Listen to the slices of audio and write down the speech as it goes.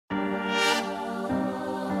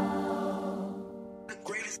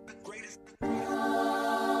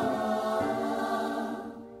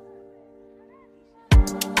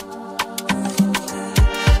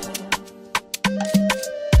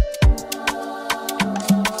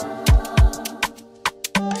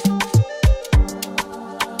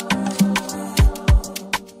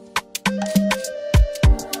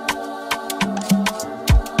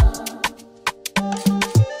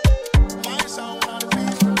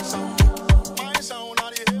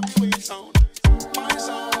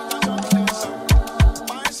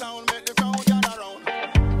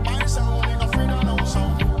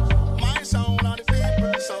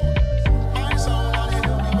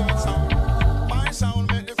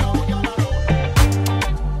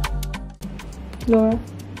Laura.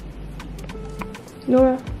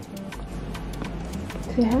 Laura.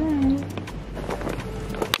 Say hi.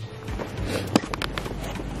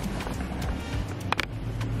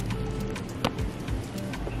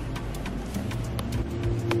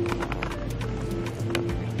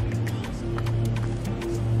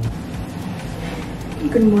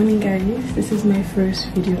 Good morning guys, this is my first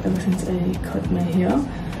video ever since I cut my hair.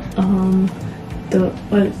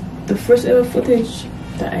 The first ever footage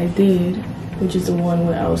that I did, which is the one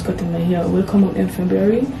where I was cutting my hair, will come out in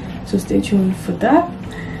February, so stay tuned for that.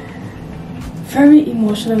 Very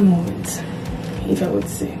emotional moment, if I would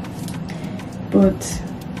say, but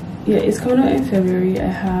yeah, it's coming out in February. I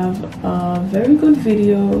have a very good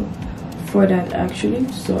video for that actually,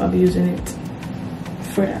 so I'll be using it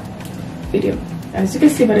for that video. As you can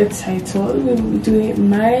see by the title, we'll be doing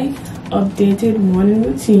my updated morning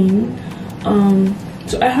routine.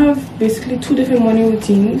 So I have basically two different morning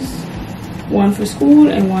routines, one for school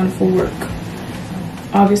and one for work.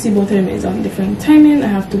 Obviously both of them is on different timing. I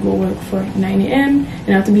have to go work for 9 a.m. and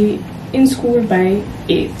I have to be in school by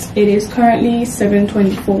 8. It is currently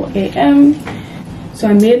 7:24 a.m. so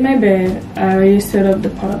I made my bed. I already set up the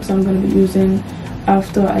products I'm going to be using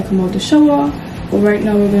after I come out the shower. But right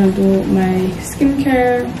now we're gonna do my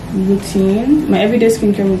skincare routine, my everyday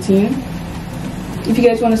skincare routine. If you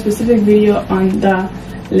guys want a specific video on that,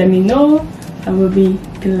 let me know. I will be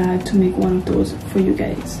glad to make one of those for you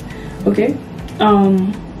guys. Okay.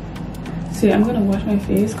 So yeah, I'm gonna wash my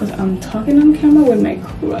face because I'm talking on camera with my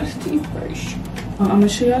crusty brush. I'm gonna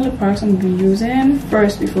show you all the products I'm gonna be using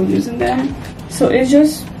first before using them. So it's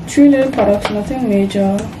just 3 little products, nothing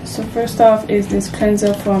major. So first off is this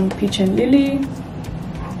cleanser from Peach and Lily.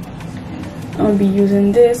 I'll be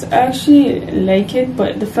using this. I actually like it,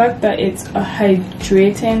 but the fact that it's a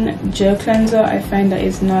hydrating gel cleanser, I find that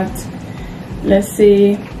it's not, let's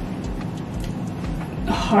say,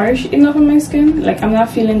 harsh enough on my skin. Like, I'm not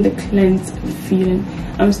feeling the cleansed feeling.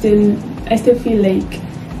 I still feel like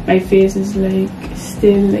my face is like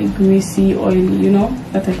still like greasy, oily, you know,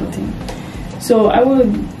 that type of thing. So I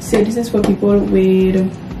would say this is for people with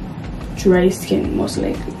dry skin, most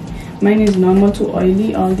likely. Mine is normal to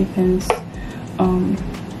oily, all depends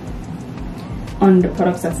on the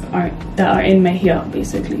products that are in my hair,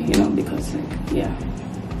 basically, you know, because like, yeah.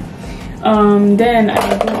 Then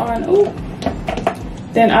I go on,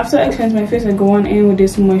 then after I cleanse my face, I go on in with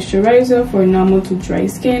this moisturizer for normal to dry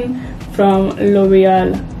skin from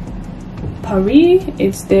L'Oreal Paris.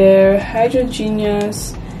 It's their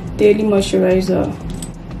Hydrogenius Daily Moisturizer.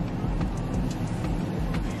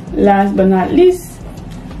 Last but not least,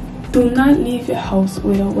 do not leave your house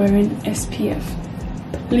without wearing SPF,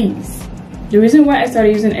 please. The reason why I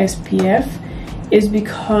started using SPF is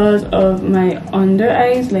because of my under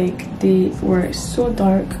eyes. Like, they were so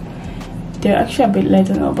dark. They're actually a bit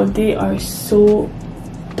lighter now, but they are so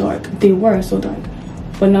dark. They were so dark,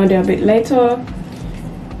 but now they're a bit lighter,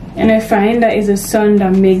 and I find that it's the sun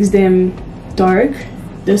that makes them dark.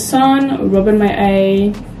 The sun rubbing my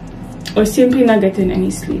eye, or simply not getting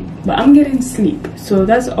any sleep. But I'm getting sleep, so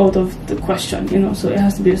that's out of the question, you know. So it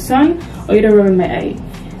has to be the sun or either rubbing my eye.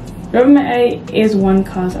 Rubbing my eye is one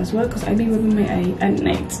cause as well, because I be rubbing my eye at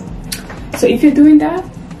night. So if you're doing that,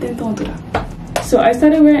 then don't do that. So I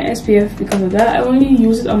started wearing SPF because of that. I only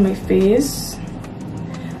use it on my face,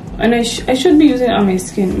 and I should be using it on my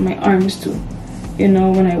skin, my arms too, you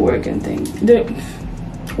know, when I work and things. The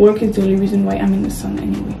work is the only reason why I'm in the sun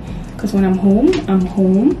anyway, because when I'm home, I'm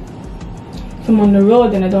home. If I'm on the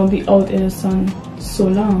road, then I don't be out in the sun so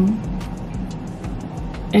long,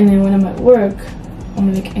 and then when I'm at work,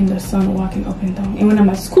 I'm like in the sun walking up and down. And when I'm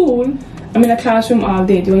at school, I'm in a classroom all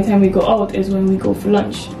day. The only time we go out is when we go for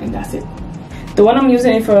lunch, and that's it. The one I'm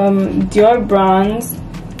using is from Dior Bronze.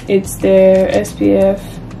 It's their SPF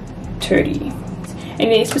 30, and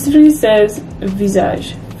it specifically says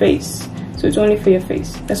visage, face, so it's only for your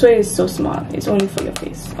face. That's why it's so small. It's only for your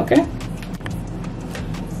face. Okay.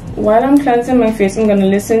 While I'm cleansing my face, I'm gonna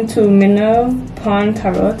listen to Minna Pon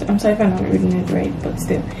Tarot. I'm sorry if I'm not reading it right, but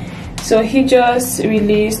still. So he just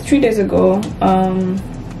released 3 days ago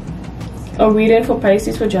a reading for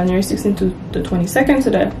Pisces for January 16th to the 22nd. So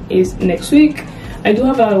that is next week. I do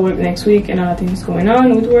have a lot of work next week and a lot of things going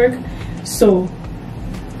on with work. So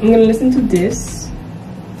I'm gonna listen to this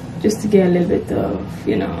just to get a little bit of,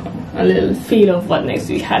 you know, a little feel of what next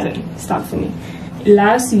week hasn't started for me.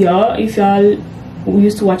 Last year, if y'all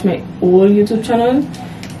used to watch my old YouTube channel,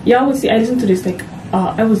 y'all would see I listen to this like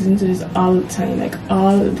I was into this all the time, like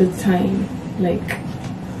all the time, like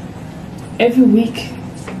every week.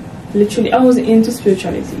 Literally, I was into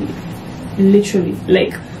spirituality, literally.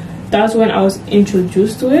 Like, that's when I was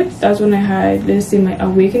introduced to it. That's when I had, let's say, my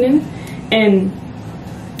awakening. And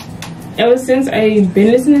ever since, I've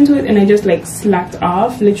been listening to it and I just like slacked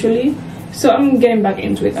off literally. So I'm getting back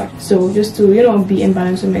into it. So just to, you know, be in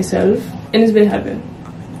balance with myself. And it's been helping.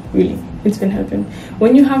 Really, it's been helping.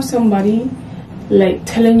 When you have somebody like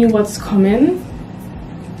telling you what's coming,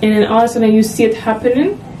 and then all of a sudden you see it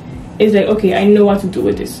happening, it's like, okay, I know what to do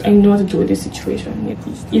with this. I know what to do with this situation.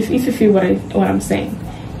 If you feel what I'm saying,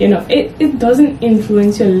 you know, it doesn't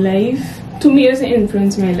influence your life. To me, it doesn't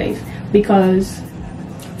influence my life, because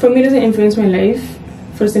for me, it doesn't influence my life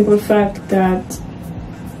for the simple fact that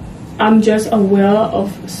I'm just aware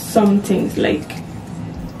of some things. Like,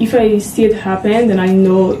 if I see it happen, then I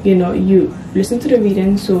know, you know, you listen to the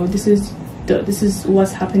reading, so this is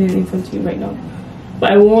what's happening in front of you right now.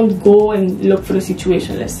 But I won't go and look for the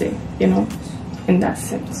situation, let's say, you know, in that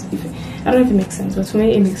sense. I don't know if it makes sense, but for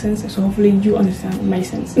me it makes sense, so hopefully you understand my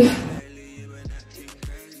sense.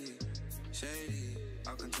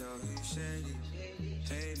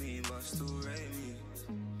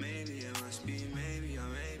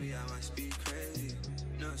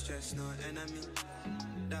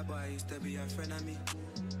 That boy used to be a friend of me.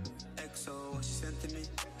 XO, what she sent to me.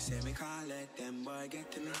 Say me can't let them boy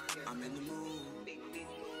get to me. I'm in the mood.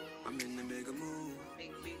 I'm in the bigger mood.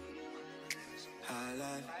 High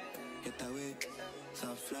life, get away.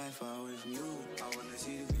 Tough life, far away from you. I wanna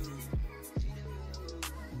see the view.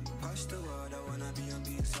 Push the world, I wanna be on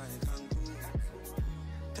beach side Kung Fu.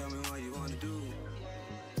 Tell me what you wanna do.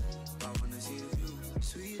 I wanna see the view.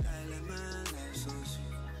 Sweet island man, life so sweet.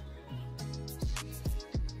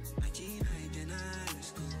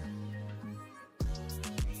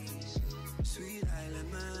 Sweet island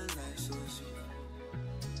man, life so sweet.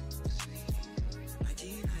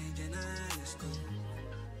 Let's go.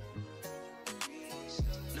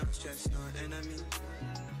 No stress, no enemy.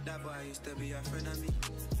 That boy used to be a friend of me.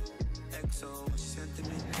 XO, what she sent to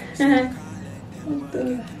me.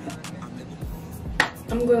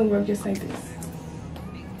 I'm going to work just like this.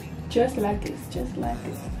 Just like this. Just like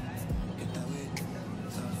this.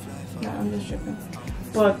 Nah, I'm just tripping.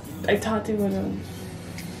 But I thought it would have.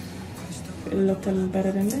 It looked a little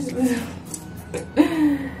better than this.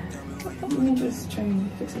 Let me just try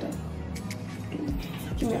and fix it up.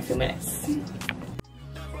 Give me a few minutes.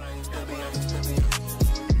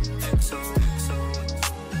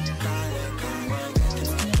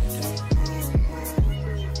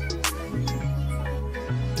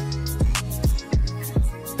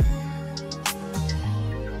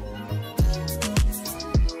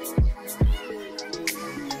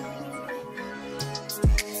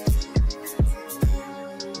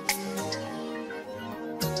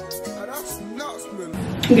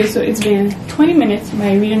 Okay, so it's been 20 minutes.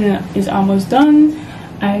 My reading is almost done.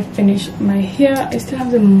 I finished my hair. I still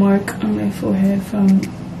have the mark on my forehead from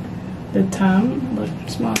the time, but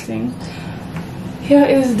small thing. Hair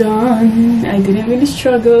is done. I didn't really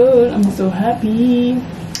struggle. I'm so happy.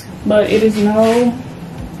 But it is now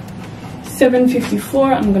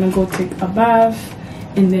 7:54. I'm gonna go take a bath,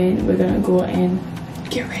 and then we're gonna go and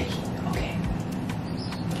get ready. Okay.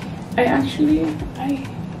 I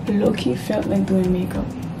low-key felt like doing makeup.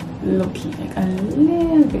 Low-key, like a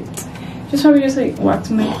little bit. Just probably just like wax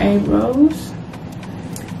my eyebrows,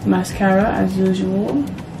 mascara as usual.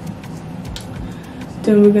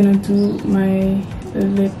 Then we're gonna do my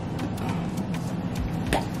lip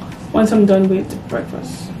once I'm done with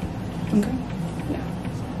breakfast. Okay, yeah.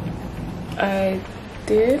 I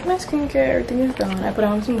did my skincare, everything is done. I put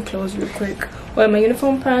on some clothes real quick. Well, my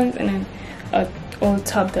uniform pants and then a old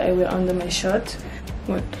top that I wear under my shirt.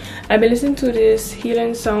 What? I've been listening to this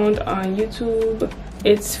healing sound on YouTube.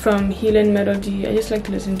 It's from Healing Melody. I just like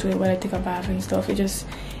to listen to it while I take a bath and stuff. It just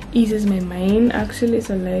eases my mind. Actually, it's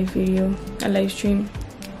a live video, a live stream.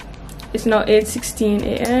 It's now 8:16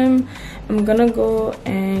 a.m. I'm gonna go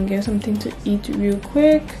and get something to eat real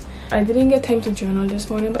quick. I didn't get time to journal this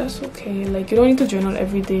morning, but that's okay. Like, you don't need to journal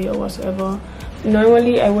every day or whatsoever.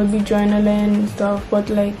 Normally I would be journaling and stuff, but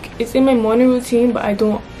like, it's in my morning routine, but I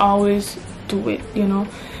don't always do it, you know.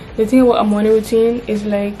 The thing about a morning routine is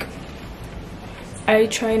like, I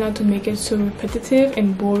try not to make it so repetitive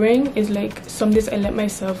and boring. It's like some days I let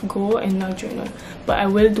myself go and not journal, but I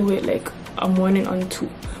will do it like a morning on two.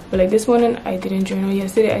 But like this morning I didn't journal.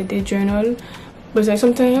 Yesterday I did journal, but like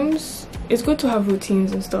sometimes it's good to have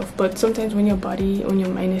routines and stuff, but sometimes when your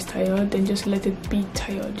mind is tired, then just let it be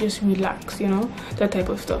tired, just relax, you know, that type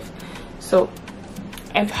of stuff. So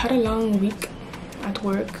I've had a long week at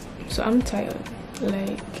work, so I'm tired.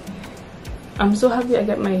 Like, I'm so happy I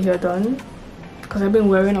get my hair done because I've been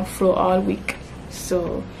wearing a fro all week,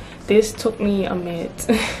 so this took me a minute.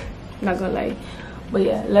 not gonna lie. But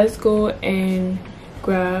yeah, let's go and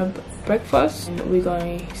grab breakfast and we're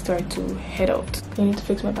going to start to head out. I need to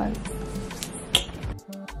fix my bag.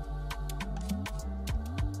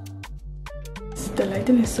 The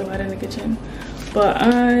lighting is so bad in the kitchen, but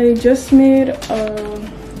I just made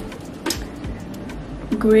a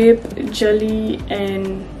grape jelly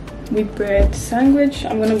and wheat bread sandwich.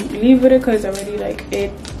 I'm gonna leave with it because it's already like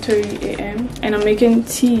 8:30 a.m. and I'm making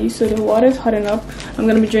tea, so the water is hot enough. I'm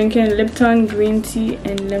gonna be drinking Lipton green tea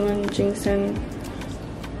and lemon ginseng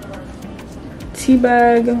tea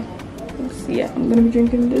bag. Yeah, I'm gonna be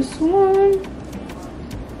drinking this one.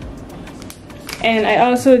 And I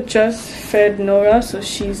also just fed Nora, so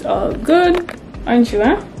she's all good, aren't you?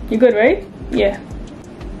 Huh? You good, right? Yeah.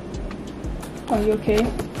 Are you okay?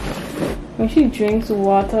 When she drinks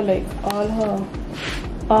water, like all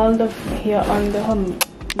the hair under her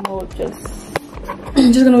mouth just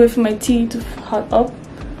I'm just gonna wait for my tea to hot up,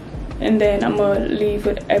 and then I'm gonna leave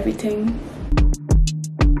with everything